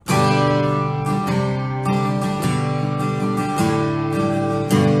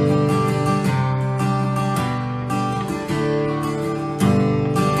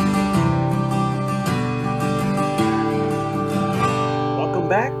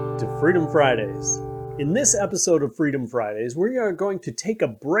to Freedom Fridays. In this episode of Freedom Fridays, we are going to take a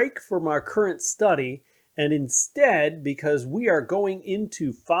break from our current study, and instead, because we are going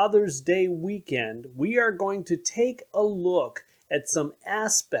into Father's Day weekend, we are going to take a look at some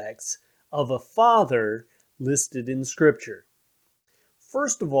aspects of a father listed in Scripture.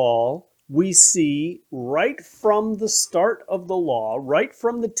 First of all, we see right from the start of the law, right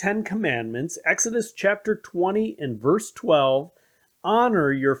from the Ten Commandments, Exodus chapter 20 and verse 12,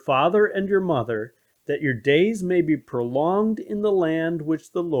 honor your father and your mother, that your days may be prolonged in the land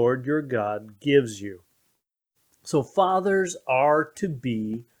which the Lord your God gives you. So fathers are to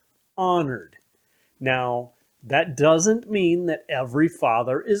be honored. Now, that doesn't mean that every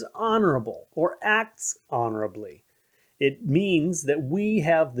father is honorable or acts honorably. It means that we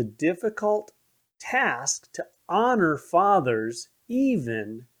have the difficult task to honor fathers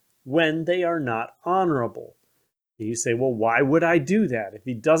even when they are not honorable. You say, well, why would I do that? If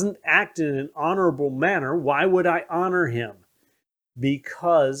he doesn't act in an honorable manner, why would I honor him?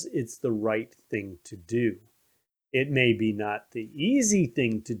 Because it's the right thing to do. It may be not the easy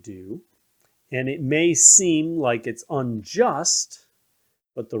thing to do, and it may seem like it's unjust,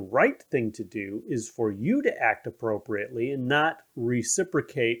 but the right thing to do is for you to act appropriately and not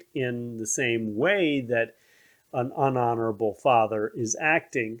reciprocate in the same way that an unhonorable father is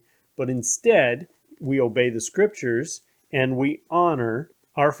acting, but instead we obey the Scriptures and we honor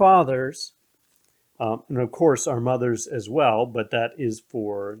our fathers, and of course our mothers as well, but that is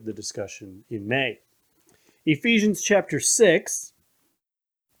for the discussion in May. Ephesians chapter 6,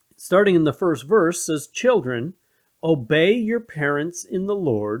 starting in the first verse, says, "Children, obey your parents in the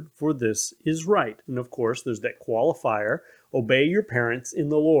Lord, for this is right." And of course, there's that qualifier, obey your parents in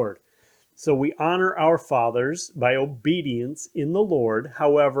the Lord. So we honor our fathers by obedience in the Lord.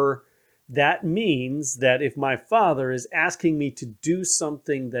 However, that means that if my father is asking me to do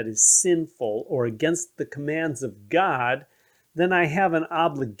something that is sinful or against the commands of God, then I have an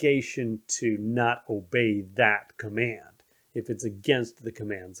obligation to not obey that command if it's against the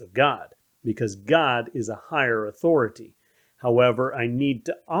commands of God, because God is a higher authority. However, I need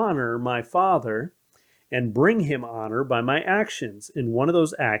to honor my father and bring him honor by my actions, and one of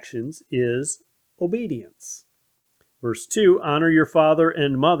those actions is obedience. Verse 2, honor your father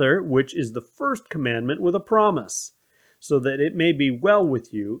and mother, which is the first commandment with a promise, so that it may be well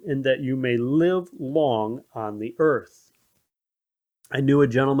with you and that you may live long on the earth. I knew a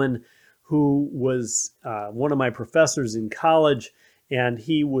gentleman who was one of my professors in college, and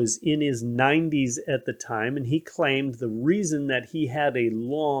he was in his 90s at the time, and he claimed the reason that he had a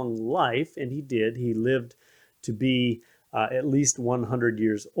long life, and he did, he lived to be at least 100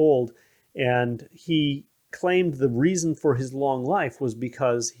 years old, and he claimed the reason for his long life was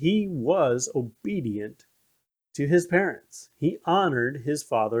because he was obedient to his parents. He honored his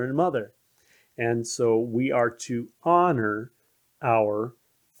father and mother. And so we are to honor our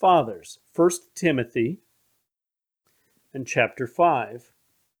fathers. 1 Timothy and chapter 5,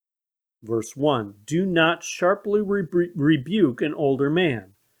 verse 1. Do not sharply rebuke an older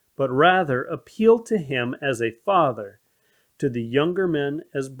man, but rather appeal to him as a father, to the younger men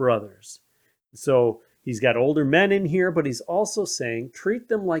as brothers. So he's got older men in here, but he's also saying treat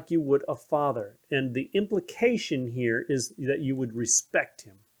them like you would a father. And the implication here is that you would respect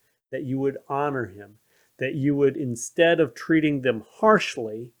him, that you would honor him, that you would, instead of treating them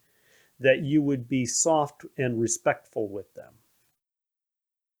harshly, that you would be soft and respectful with them.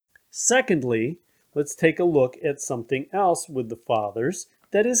 Secondly, let's take a look at something else with the fathers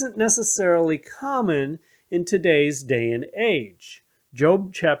that isn't necessarily common in today's day and age.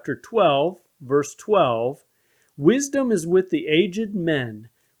 Job chapter 12, verse 12, wisdom is with the aged men,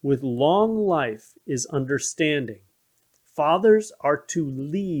 with long life is understanding. Fathers are to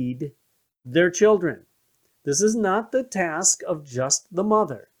lead their children. This is not the task of just the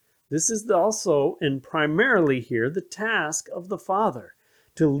mother. This is also, and primarily here, the task of the father,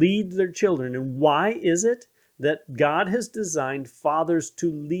 to lead their children. And why is it that God has designed fathers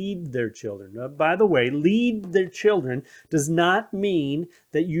to lead their children? Now, by the way, lead their children does not mean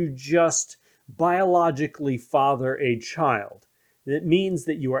that you just biologically father a child. It means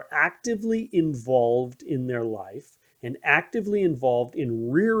that you are actively involved in their life and actively involved in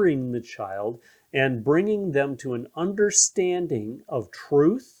rearing the child and bringing them to an understanding of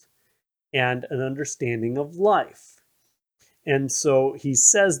truth and an understanding of life. And so he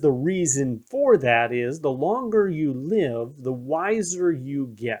says the reason for that is the longer you live, the wiser you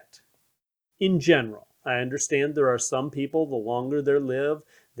get. In general, I understand there are some people, the longer they live,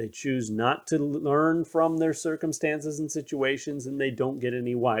 they choose not to learn from their circumstances and situations, and they don't get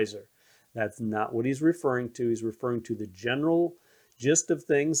any wiser. That's not what he's referring to. He's referring to the gist of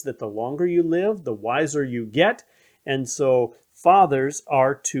things that the longer you live, the wiser you get. And so fathers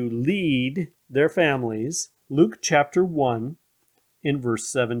are to lead their families. Luke chapter 1 in verse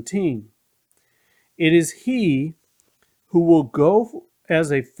 17. It is he who will go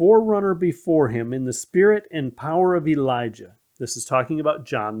as a forerunner before him in the spirit and power of Elijah. This is talking about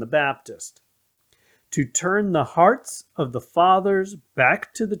John the Baptist. To turn the hearts of the fathers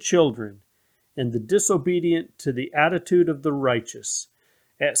back to the children, and the disobedient to the attitude of the righteous,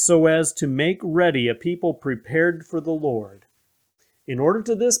 so as to make ready a people prepared for the Lord. According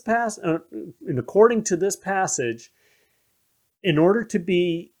to this passage, in order to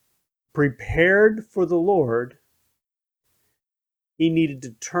be prepared for the Lord, he needed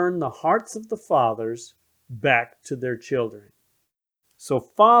to turn the hearts of the fathers back to their children. So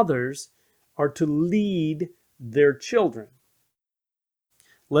fathers are to lead their children.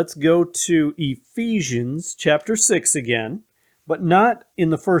 Let's go to Ephesians chapter 6 again, but not in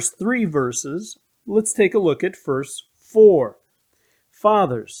the first 3 verses. Let's take a look at verse 4.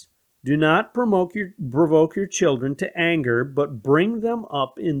 Fathers, do not provoke your children to anger, but bring them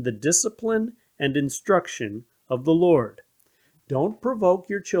up in the discipline and instruction of the Lord. Don't provoke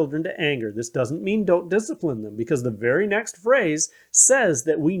your children to anger. This doesn't mean don't discipline them, because the very next phrase says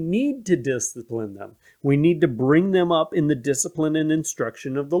that we need to discipline them. We need to bring them up in the discipline and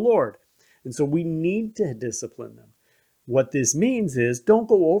instruction of the Lord. And so we need to discipline them. What this means is don't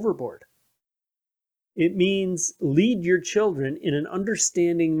go overboard. It means lead your children in an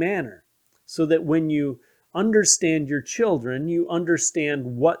understanding manner, so that when you understand your children, you understand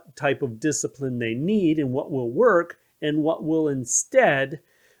what type of discipline they need and what will work, and what will instead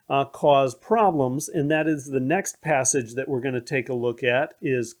cause problems. And that is the next passage that we're going to take a look at,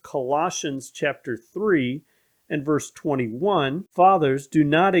 is Colossians chapter 3 and verse 21. Fathers, do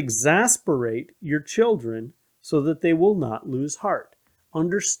not exasperate your children so that they will not lose heart.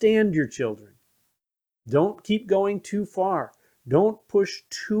 Understand your children. Don't keep going too far. Don't push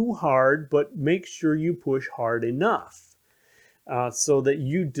too hard, but make sure you push hard enough so that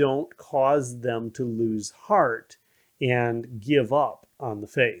you don't cause them to lose heart and give up on the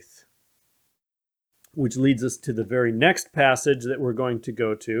faith. Which leads us to the very next passage that we're going to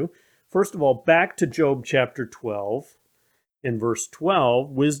go to. First of all, back to Job chapter 12. In verse 12,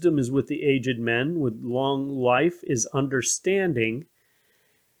 wisdom is with the aged men, with long life is understanding.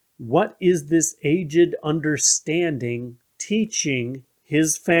 What is this aged understanding teaching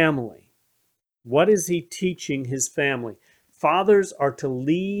his family? What is he teaching his family? Fathers are to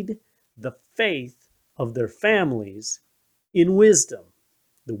lead the faith of their families in wisdom.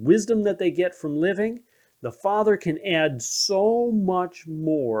 The wisdom that they get from living, the father can add so much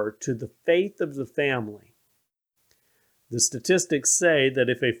more to the faith of the family. The statistics say that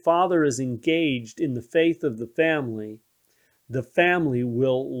if a father is engaged in the faith of the family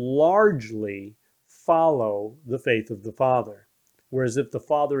will largely follow the faith of the father. Whereas if the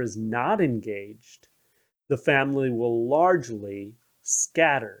father is not engaged, the family will largely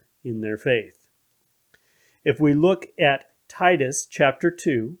scatter in their faith. If we look at Titus chapter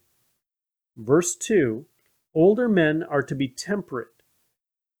 2, verse 2, older men are to be temperate,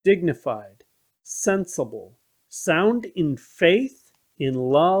 dignified, sensible, sound in faith, in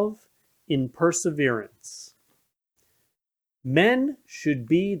love, in perseverance. Men should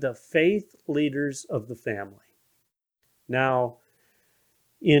be the faith leaders of the family. Now,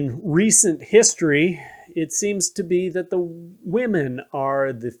 in recent history, it seems to be that the women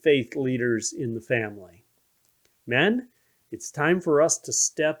are the faith leaders in the family. Men, it's time for us to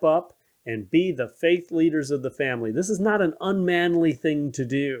step up and be the faith leaders of the family. This is not an unmanly thing to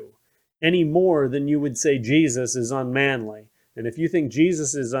do, any more than you would say Jesus is unmanly. And if you think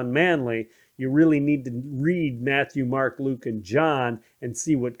Jesus is unmanly, you really need to read Matthew, Mark, Luke, and John and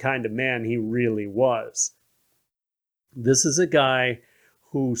see what kind of man he really was. This is a guy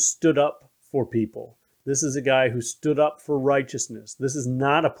who stood up for people. This is a guy who stood up for righteousness. This is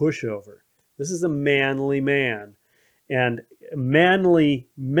not a pushover. This is a manly man. And manly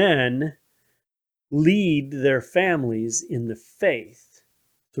men lead their families in the faith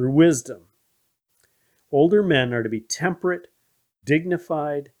through wisdom. Older men are to be temperate,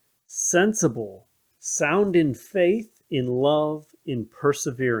 dignified, sensible, sound in faith, in love, in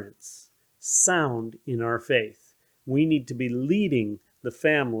perseverance, sound in our faith. We need to be leading the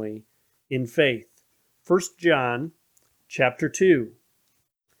family in faith. 1 John chapter 2,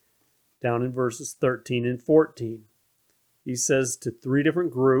 down in verses 13 and 14. He says to 3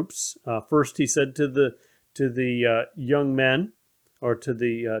 different groups. First, he said to the young men, or to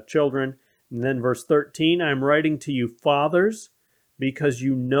the children. And then verse 13, I am writing to you, fathers, because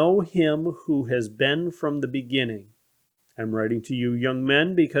you know him who has been from the beginning. I'm writing to you, young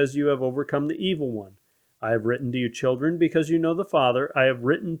men, because you have overcome the evil one. I have written to you, children, because you know the Father. I have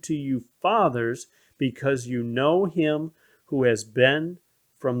written to you, fathers, because you know him who has been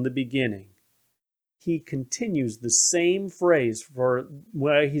from the beginning. He continues the same phrase for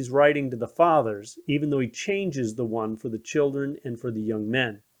why he's writing to the fathers, even though he changes the one for the children and for the young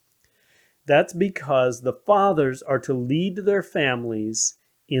men. That's because the fathers are to lead their families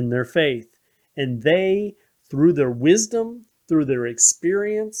in their faith, and they, through their wisdom, through their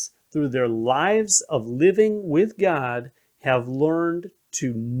experience, through their lives of living with God, have learned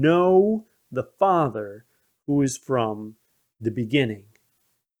to know the Father who is from the beginning.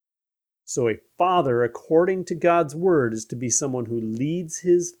 So a father, according to God's word, is to be someone who leads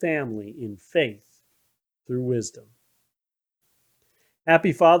his family in faith through wisdom.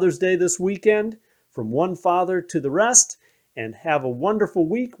 Happy Father's Day this weekend from one father to the rest, and have a wonderful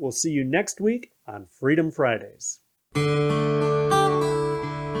week. We'll see you next week on Freedom Fridays.